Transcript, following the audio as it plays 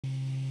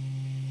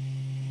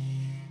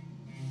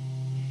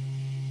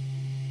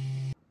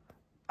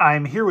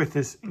I'm here with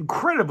this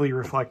incredibly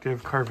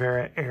reflective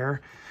Carvera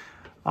Air.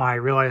 I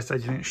realized I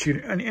didn't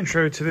shoot an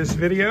intro to this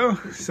video,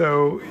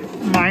 so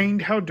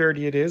mind how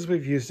dirty it is.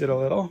 We've used it a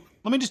little.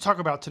 Let me just talk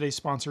about today's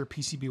sponsor,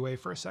 PCBWay,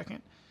 for a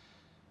second.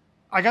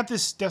 I got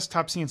this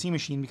desktop CNC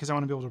machine because I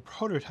want to be able to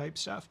prototype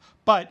stuff.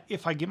 But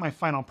if I get my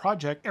final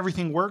project,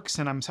 everything works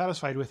and I'm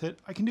satisfied with it,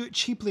 I can do it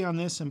cheaply on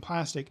this in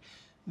plastic.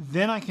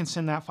 Then I can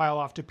send that file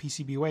off to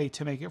PCBWay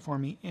to make it for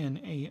me in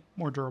a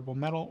more durable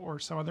metal or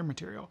some other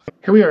material.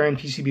 Here we are on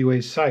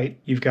PCBWay's site.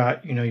 You've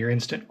got, your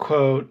instant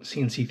quote,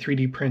 CNC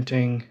 3D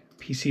printing,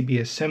 PCB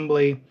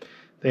assembly.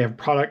 They have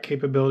product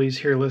capabilities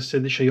here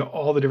listed that show you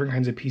all the different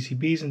kinds of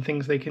PCBs and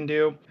things they can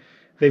do.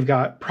 They've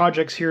got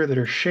projects here that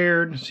are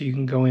shared, so you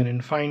can go in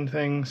and find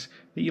things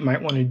that you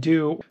might want to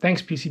do.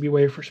 Thanks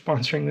PCBWay for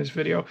sponsoring this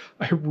video.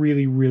 I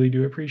really, really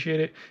do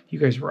appreciate it. You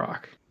guys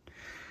rock.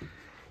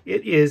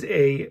 It is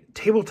a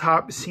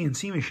tabletop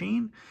CNC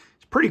machine.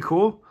 It's pretty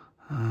cool.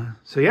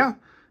 So yeah,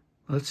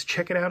 let's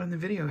check it out in the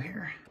video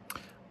here.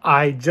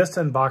 I just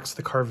unboxed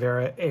the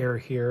Carvera Air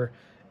here,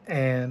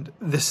 and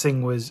this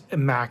thing was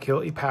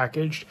immaculately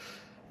packaged.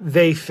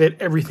 They fit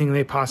everything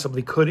they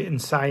possibly could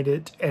inside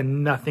it,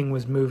 and nothing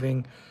was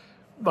moving.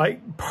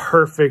 Like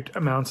perfect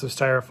amounts of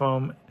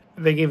styrofoam.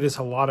 They gave this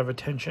a lot of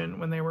attention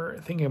when they were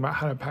thinking about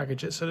how to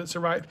package it so that it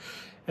survived.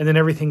 And then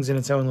everything's in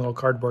its own little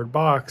cardboard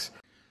box.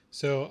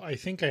 So I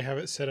think I have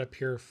it set up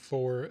here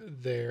for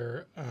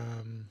their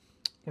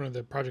one of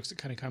the projects it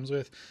kind of comes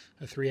with,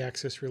 a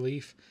 3-axis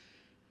relief.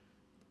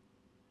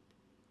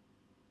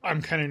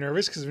 I'm kind of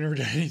nervous because I've never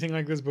done anything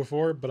like this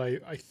before, but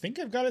I think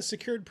I've got it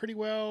secured pretty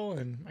well,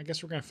 and I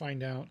guess we're going to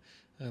find out.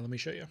 Let me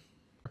show you.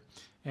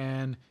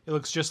 And it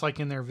looks just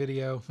like in their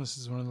video. This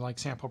is one of the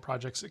sample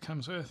projects it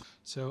comes with.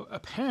 So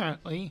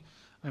apparently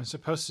I'm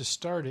supposed to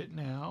start it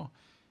now,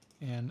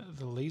 and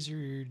the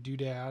laser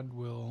doodad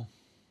will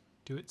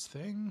do its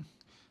thing.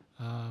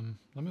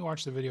 Let me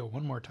watch the video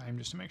one more time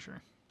just to make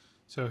sure.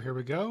 So here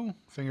we go.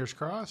 Fingers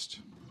crossed.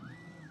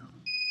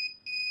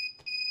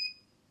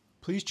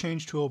 Please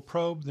change tool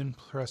probe, then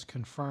press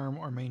confirm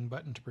or main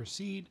button to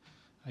proceed.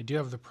 I do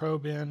have the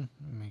probe in.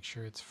 Make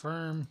sure it's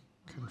firm.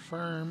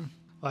 Confirm.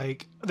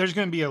 There's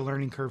going to be a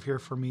learning curve here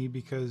for me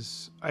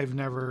because I've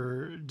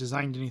never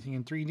designed anything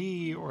in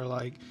 3D or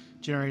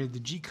generated the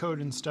G code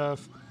and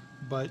stuff,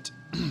 but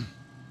I'm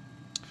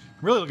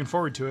really looking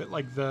forward to it.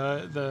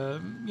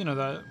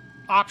 The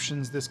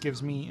options this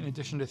gives me in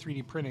addition to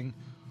 3D printing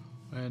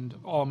and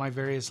all of my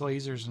various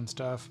lasers and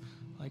stuff.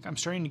 I'm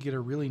starting to get a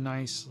really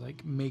nice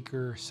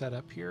maker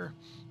setup here.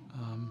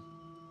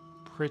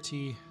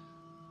 Pretty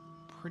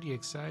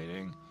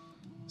exciting.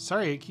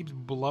 Sorry, it keeps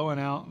blowing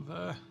out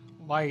the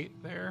light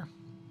there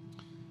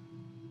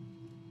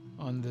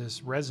on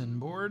this resin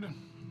board. And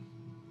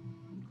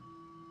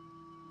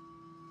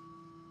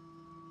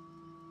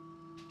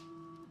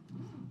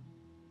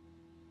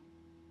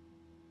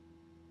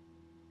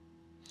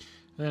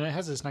then it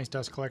has this nice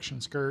dust collection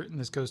skirt, and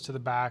this goes to the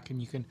back,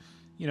 and you can,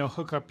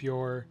 hook up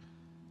your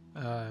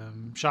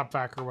shop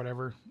vac or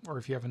whatever, or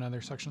if you have another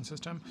suction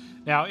system.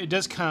 Now it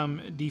does come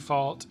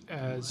default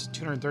as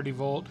 230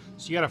 volt,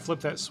 so you got to flip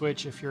that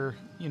switch if you're,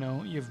 you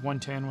have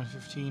 110,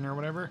 115 or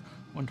whatever,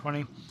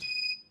 120.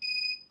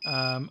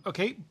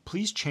 Okay,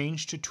 please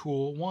change to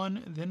tool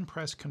 1, then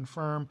press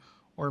confirm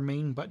or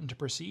main button to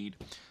proceed.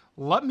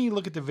 Let me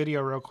look at the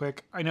video real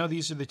quick. I know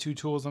these are the two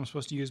tools I'm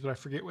supposed to use, but I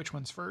forget which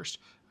one's first.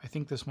 I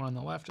think this one on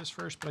the left is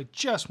first, but I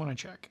just want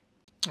to check.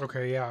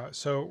 Okay, yeah,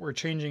 so we're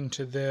changing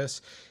to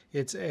this.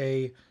 It's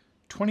a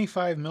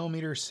 25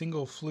 millimeter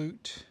single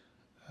flute,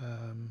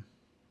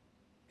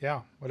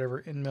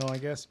 whatever, end mill, I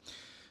guess.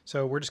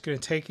 So we're just going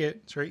to take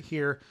it. It's right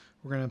here.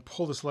 We're going to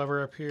pull this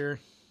lever up here,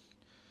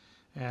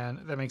 and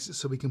that makes it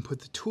so we can put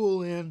the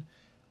tool in.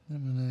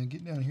 I'm going to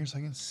get down here so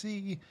I can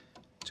see.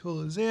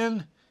 Tool is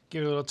in.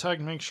 Give it a little tug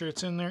and make sure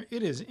it's in there.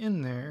 It is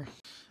in there.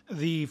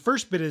 The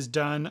first bit is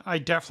done. I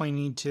definitely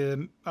need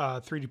to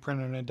 3D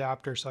print an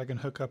adapter so I can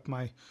hook up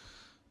my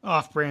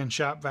off-brand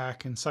shop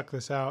vac and suck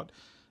this out.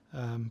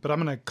 But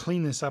I'm going to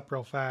clean this up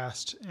real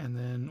fast, and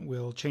then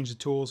we'll change the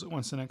tools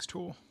once the next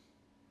tool.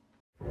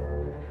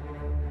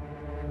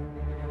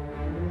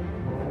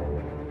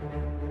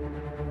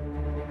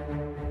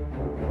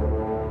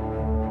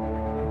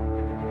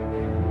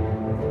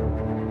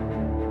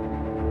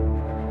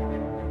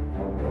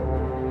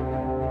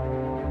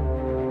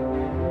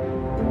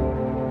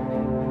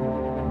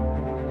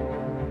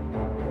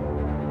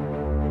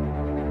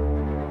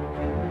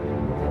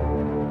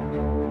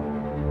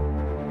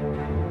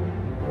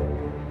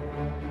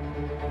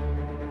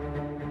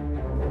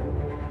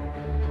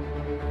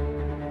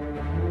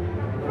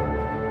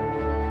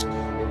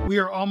 We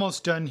are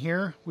almost done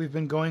here. We've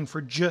been going for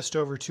just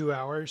over 2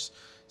 hours.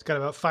 It's got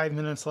about 5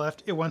 minutes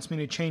left. It wants me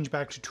to change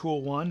back to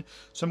tool 1.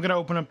 So I'm going to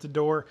open up the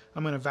door.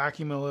 I'm going to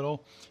vacuum a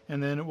little,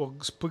 and then we'll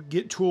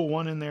get tool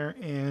 1 in there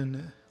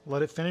and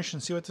let it finish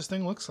and see what this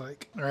thing looks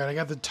like. All right, I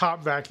got the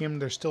top vacuum.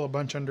 There's still a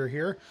bunch under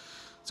here.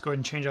 Let's go ahead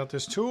and change out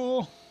this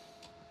tool.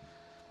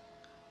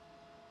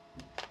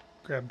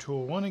 Grab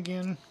tool 1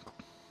 again.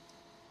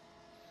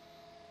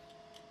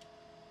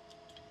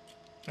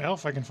 Well,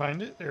 if I can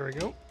find it, there we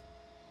go.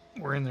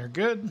 We're in there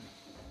good.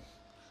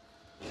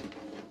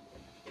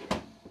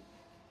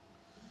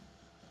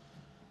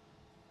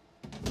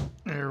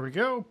 There we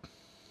go.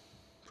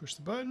 Push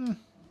the button.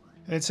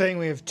 And it's saying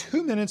we have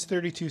 2 minutes,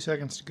 32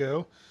 seconds to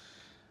go.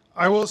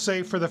 I will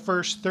say for the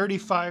first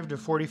 35 to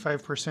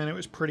 45%, it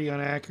was pretty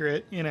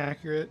inaccurate.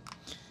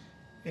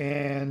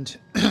 And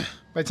by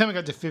the time I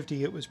got to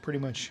 50, it was pretty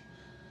much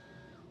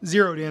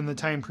zeroed in, the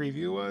time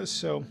preview was.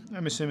 So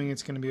I'm assuming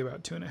it's going to be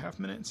about 2.5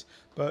 minutes.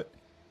 But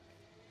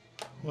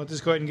we'll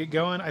just go ahead and get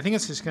going. I think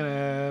it's just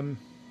going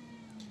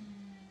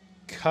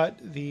to cut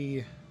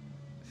the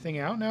thing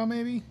out now,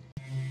 maybe.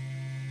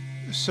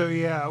 So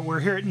yeah, we're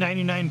here at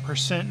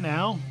 99%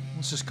 now.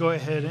 Let's just go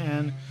ahead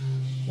and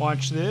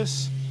watch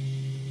this.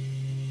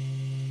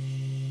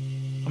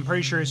 I'm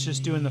pretty sure it's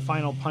just doing the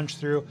final punch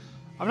through.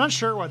 I'm not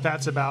sure what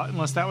that's about,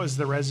 unless that was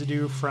the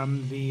residue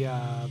from the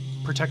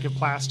protective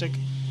plastic.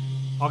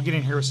 I'll get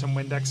in here with some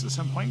Windex at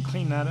some point and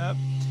clean that up,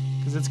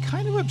 because it's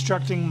kind of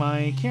obstructing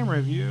my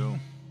camera view.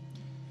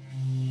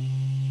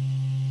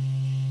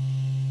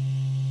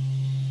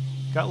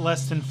 Got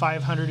less than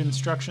 500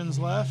 instructions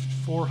left,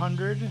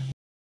 400.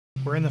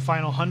 We're in the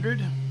final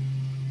 100.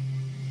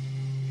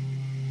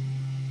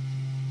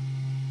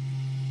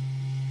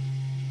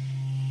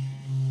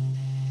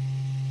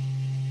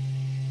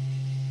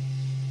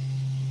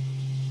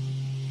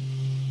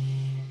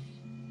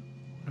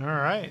 All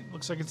right,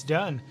 looks like it's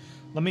done.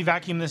 Let me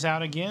vacuum this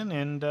out again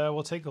and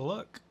we'll take a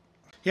look.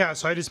 Yeah,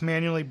 so I just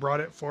manually brought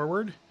it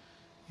forward,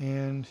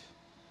 and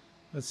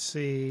let's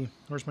see,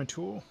 where's my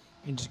tool?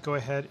 And just go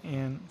ahead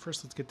and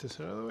first let's get this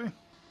out of the way.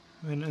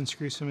 And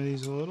unscrew some of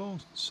these a little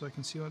so I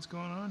can see what's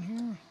going on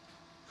here.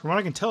 From what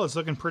I can tell, it's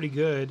looking pretty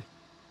good.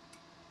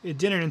 It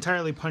didn't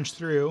entirely punch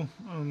through.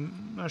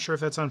 I'm not sure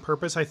if that's on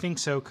purpose. I think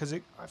so, because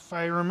if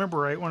I remember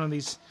right, one of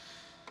these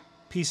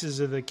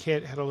pieces of the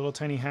kit had a little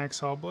tiny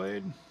hacksaw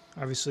blade.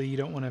 Obviously, you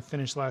don't want to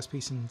finish the last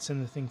piece and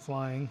send the thing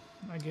flying,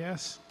 I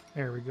guess.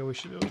 There we go. We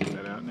should be able to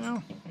get that out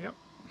now. Yep.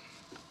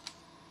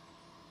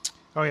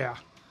 Oh, yeah.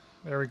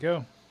 There we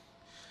go.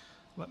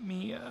 Let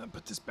me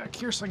put this back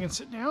here so I can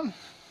sit down.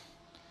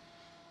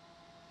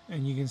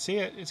 And you can see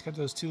it. It's got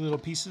those two little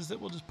pieces that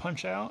we'll just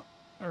punch out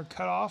or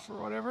cut off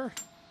or whatever.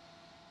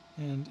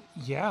 And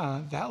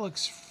yeah, that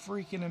looks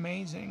freaking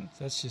amazing.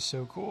 That's just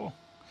so cool.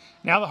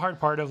 Now the hard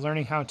part of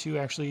learning how to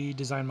actually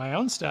design my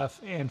own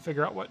stuff and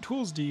figure out what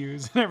tools to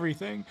use and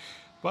everything.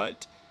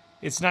 But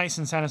it's nice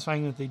and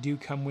satisfying that they do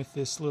come with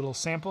this little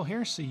sample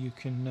here, so you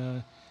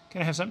can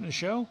kind of have something to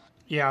show.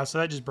 Yeah, so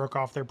that just broke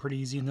off there pretty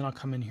easy, and then I'll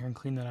come in here and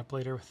clean that up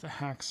later with the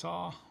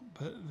hacksaw.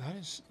 But that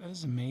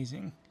is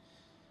amazing.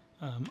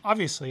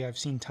 Obviously, I've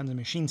seen tons of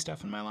machine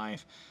stuff in my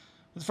life.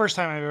 The first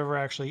time I've ever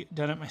actually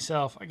done it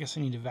myself. I guess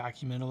I need to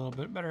vacuum it a little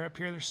bit better up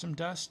here. There's some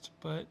dust,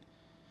 but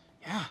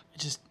yeah,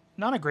 it's just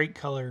not a great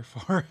color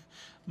for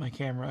my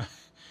camera.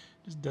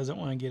 Just doesn't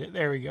want to get it.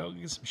 There we go.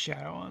 Get some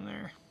shadow on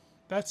there.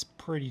 That's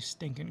pretty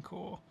stinking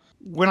cool.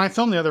 When I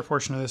filmed the other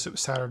portion of this, it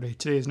was Saturday.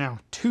 Today is now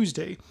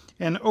Tuesday.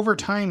 And over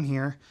time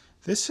here,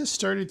 this has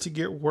started to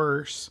get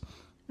worse.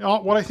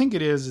 What I think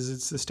it is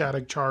it's the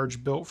static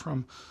charge built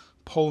from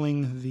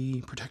pulling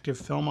the protective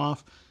film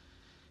off.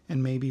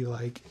 And maybe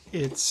like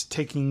it's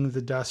taking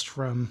the dust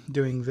from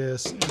doing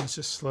this and it's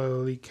just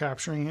slowly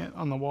capturing it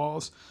on the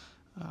walls.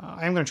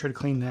 I am going to try to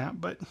clean that,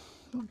 but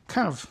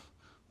kind of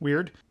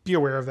weird. Be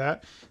aware of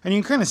that. And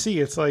you can kind of see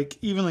it's like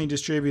evenly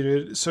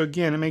distributed. So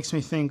again, it makes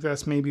me think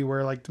that's maybe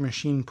where like the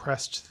machine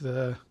pressed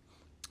the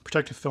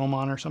protective film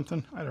on or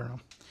something. I don't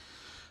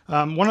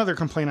know. One other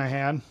complaint I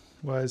had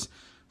was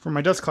for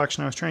my dust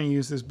collection, I was trying to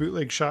use this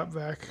bootleg shop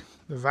vac,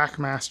 the Vac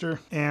Master,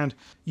 and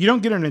you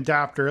don't get an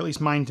adapter. At least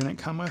mine didn't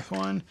come with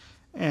one.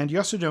 And you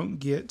also don't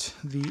get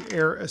the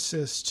air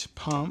assist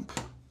pump,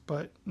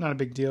 but not a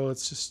big deal.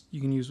 It's just,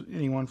 you can use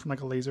any one from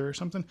like a laser or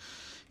something.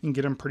 You can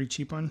get them pretty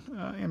cheap on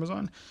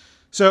Amazon.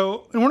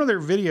 So in one of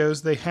their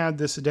videos, they had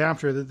this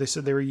adapter that they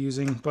said they were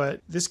using,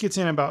 but this gets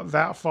in about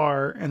that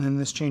far and then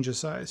this changes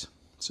size.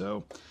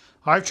 So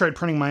I've tried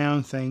printing my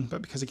own thing,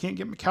 but because I can't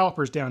get my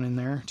calipers down in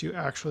there to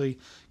actually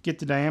get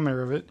the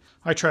diameter of it,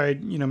 I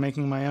tried,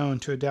 making my own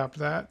to adapt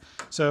that.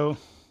 So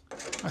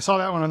I saw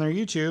that one on their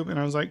YouTube and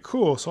I was like,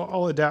 cool, so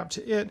I'll adapt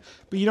to it,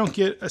 but you don't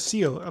get a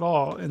seal at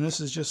all. And this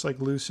is just like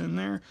loose in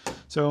there.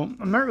 So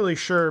I'm not really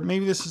sure.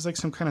 Maybe this is like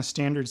some kind of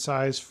standard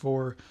size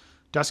for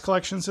dust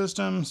collection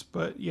systems,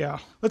 but yeah.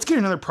 Let's get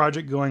another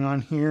project going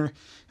on here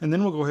and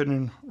then we'll go ahead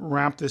and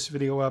wrap this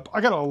video up. I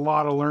got a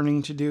lot of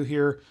learning to do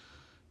here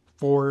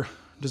for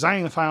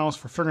designing the files,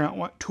 for figuring out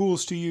what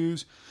tools to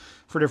use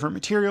for different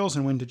materials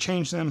and when to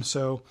change them.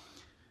 So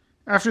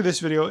after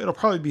this video, it'll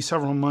probably be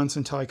several months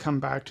until I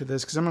come back to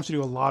this because I'm going to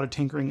have to do a lot of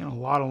tinkering and a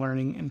lot of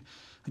learning, and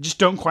I just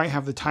don't quite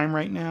have the time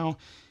right now.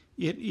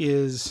 It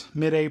is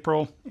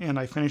mid-April and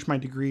I finished my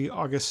degree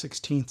August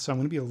 16th, so I'm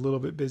going to be a little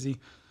bit busy.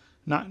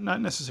 Not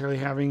necessarily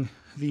having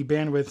the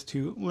bandwidth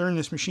to learn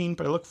this machine,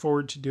 but I look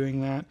forward to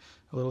doing that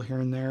a little here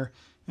and there,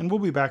 and we'll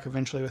be back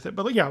eventually with it.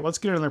 But yeah, let's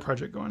get another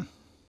project going.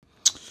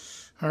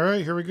 All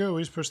right, here we go.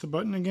 We just push the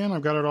button again.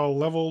 I've got it all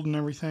leveled and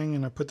everything,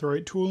 and I put the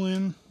right tool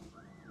in.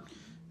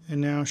 And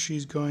now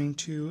she's going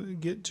to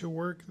get to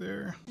work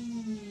there.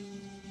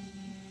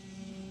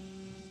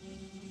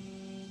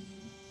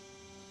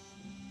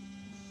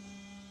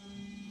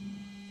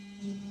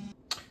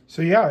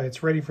 So yeah,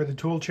 it's ready for the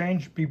tool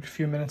change. Beeped a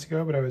few minutes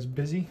ago, but I was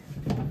busy.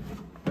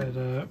 But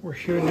we're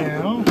here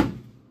now.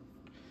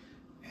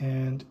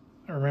 And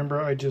remember,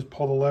 I just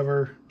pull the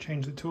lever,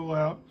 change the tool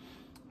out.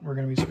 We're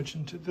going to be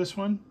switching to this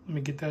one. Let me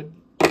get that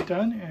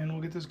done and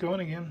we'll get this going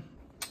again.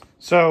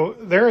 So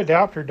their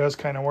adapter does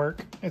kind of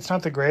work. It's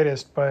not the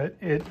greatest, but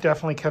it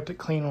definitely kept it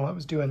clean while it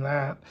was doing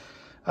that.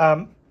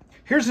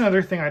 Here's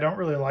another thing I don't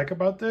really like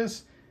about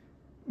this.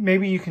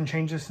 Maybe you can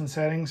change this in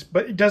settings,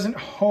 but it doesn't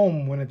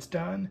home when it's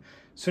done.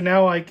 So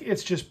now like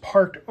it's just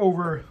parked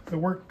over the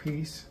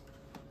workpiece.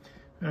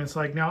 And it's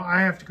like, now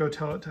I have to go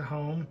tell it to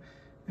home.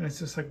 And it's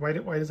just like, why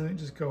doesn't it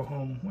just go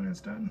home when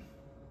it's done?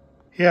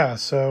 Yeah,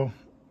 so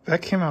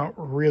that came out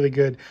really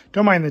good.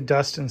 Don't mind the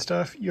dust and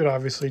stuff. You'd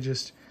obviously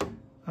just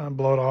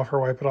blow it off or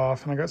wipe it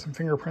off. And I got some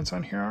fingerprints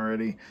on here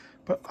already.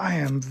 But I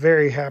am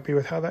very happy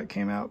with how that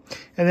came out.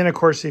 And then, of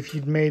course, if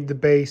you'd made the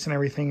base and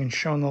everything and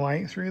shown the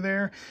light through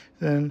there,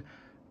 then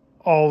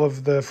all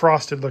of the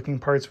frosted looking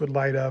parts would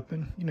light up.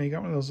 And, you know, you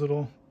got one of those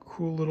little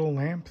cool little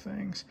lamp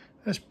things.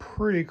 That's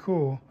pretty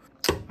cool.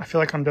 I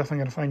feel like I'm definitely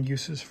going to find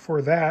uses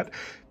for that.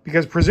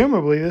 Because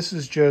presumably this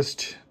is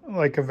just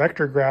like a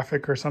vector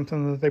graphic or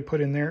something that they put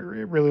in there.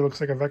 It really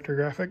looks like a vector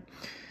graphic.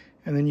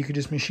 And then you could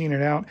just machine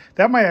it out.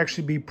 That might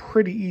actually be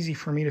pretty easy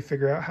for me to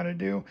figure out how to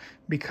do,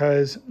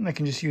 because I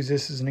can just use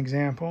this as an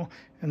example.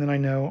 And then I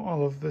know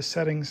all of the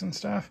settings and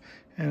stuff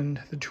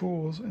and the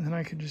tools. And then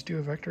I could just do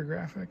a vector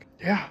graphic.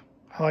 Yeah,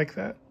 I like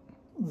that.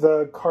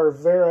 The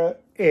Carvera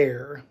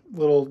Air,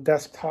 little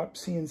desktop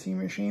CNC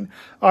machine.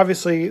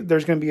 Obviously,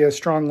 there's going to be a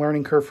strong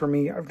learning curve for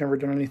me. I've never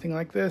done anything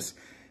like this.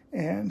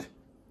 And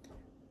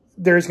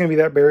there's going to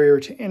be that barrier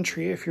to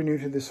entry if you're new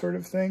to this sort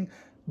of thing.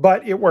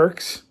 But it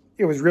works.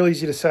 It was really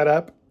easy to set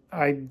up.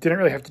 I didn't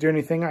really have to do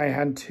anything. I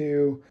had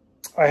to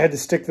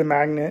stick the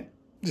magnet,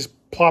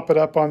 just plop it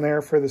up on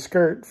there for the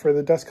skirt, for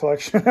the dust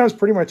collection. That was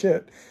pretty much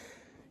it.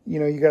 You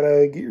know, you got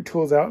to get your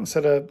tools out and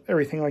set up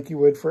everything like you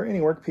would for any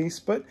workpiece.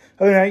 But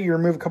other than that, you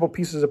remove a couple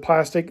pieces of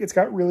plastic. It's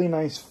got really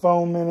nice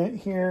foam in it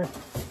here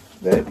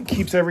that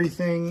keeps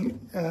everything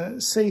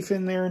safe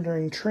in there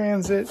during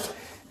transit.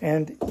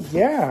 And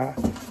yeah,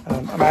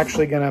 I'm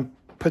actually going to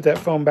put that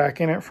foam back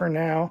in it for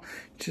now,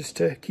 just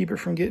to keep it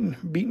from getting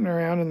beaten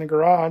around in the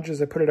garage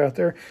as I put it out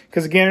there.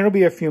 Because again, it'll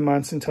be a few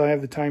months until I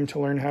have the time to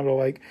learn how to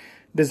like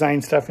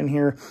design stuff in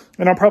here.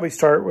 And I'll probably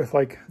start with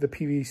like the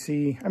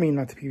PVC, I mean,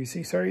 not the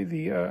PVC, sorry,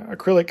 the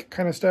acrylic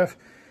kind of stuff.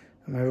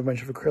 And I have a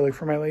bunch of acrylic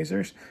for my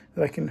lasers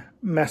that I can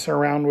mess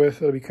around with.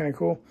 That'll be kind of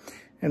cool.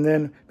 And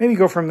then maybe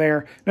go from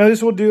there. Now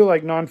this will do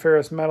like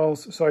non-ferrous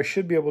metals, so I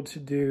should be able to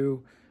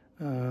do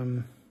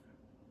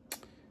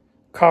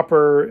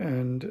copper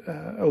and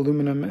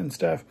aluminum and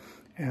stuff.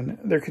 And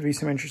there could be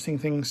some interesting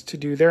things to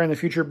do there in the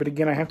future. But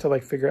again, I have to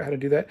like figure out how to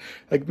do that.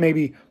 Like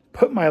maybe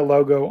put my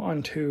logo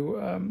onto,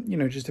 you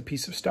know, just a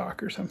piece of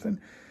stock or something.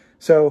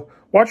 So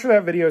watch for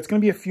that video. It's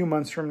going to be a few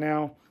months from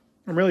now.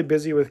 I'm really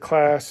busy with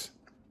class.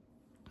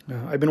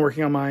 I've been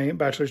working on my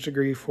bachelor's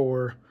degree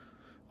for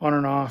on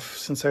and off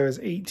since I was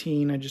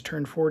 18. I just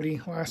turned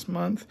 40 last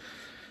month.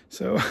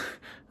 So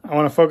I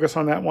want to focus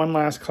on that one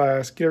last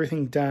class, get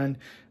everything done,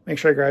 make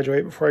sure I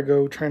graduate before I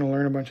go trying to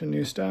learn a bunch of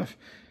new stuff.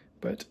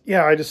 But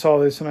yeah, I just saw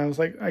this and I was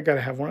like, I got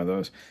to have one of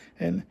those.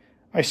 And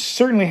I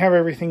certainly have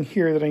everything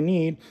here that I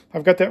need.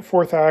 I've got that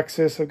 4th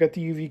axis. I've got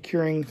the UV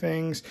curing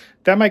things.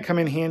 That might come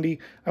in handy.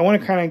 I want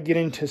to kind of get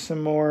into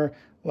some more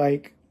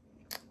like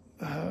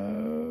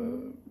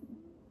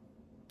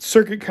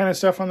circuit kind of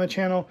stuff on the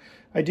channel.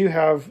 I do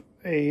have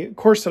a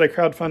course that I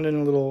crowdfunded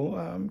in a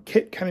little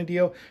kit kind of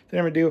deal that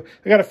I'm going to do.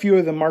 I got a few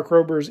of the Mark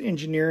Rober's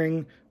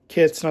engineering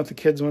kits, not the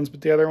kids ones,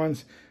 but the other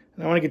ones.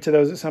 And I want to get to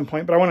those at some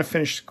point, but I want to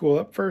finish school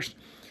up first.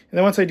 And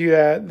then once I do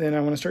that, then I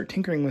want to start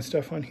tinkering with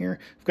stuff on here.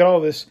 I've got all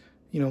this,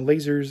 you know,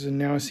 lasers and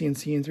now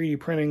CNC and 3D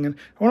printing. And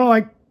I want to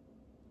like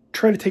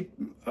try to take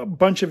a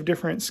bunch of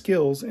different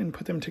skills and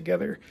put them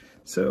together.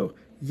 So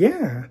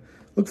yeah,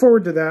 look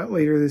forward to that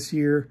later this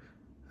year.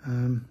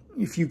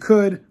 If you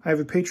could, I have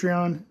a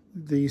Patreon.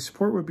 The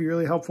support would be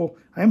really helpful.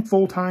 I am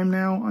full-time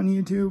now on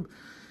YouTube.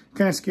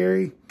 Kind of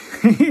scary.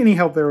 Any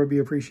help there would be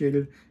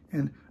appreciated.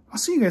 And I'll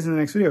see you guys in the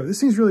next video. This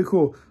seems really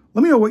cool.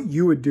 Let me know what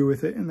you would do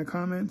with it in the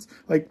comments.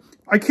 Like,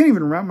 I can't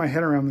even wrap my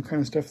head around the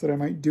kind of stuff that I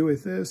might do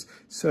with this.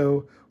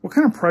 So what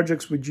kind of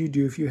projects would you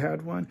do if you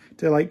had one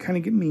to like kind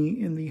of get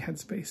me in the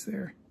headspace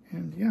there?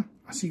 And yeah,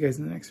 I'll see you guys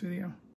in the next video.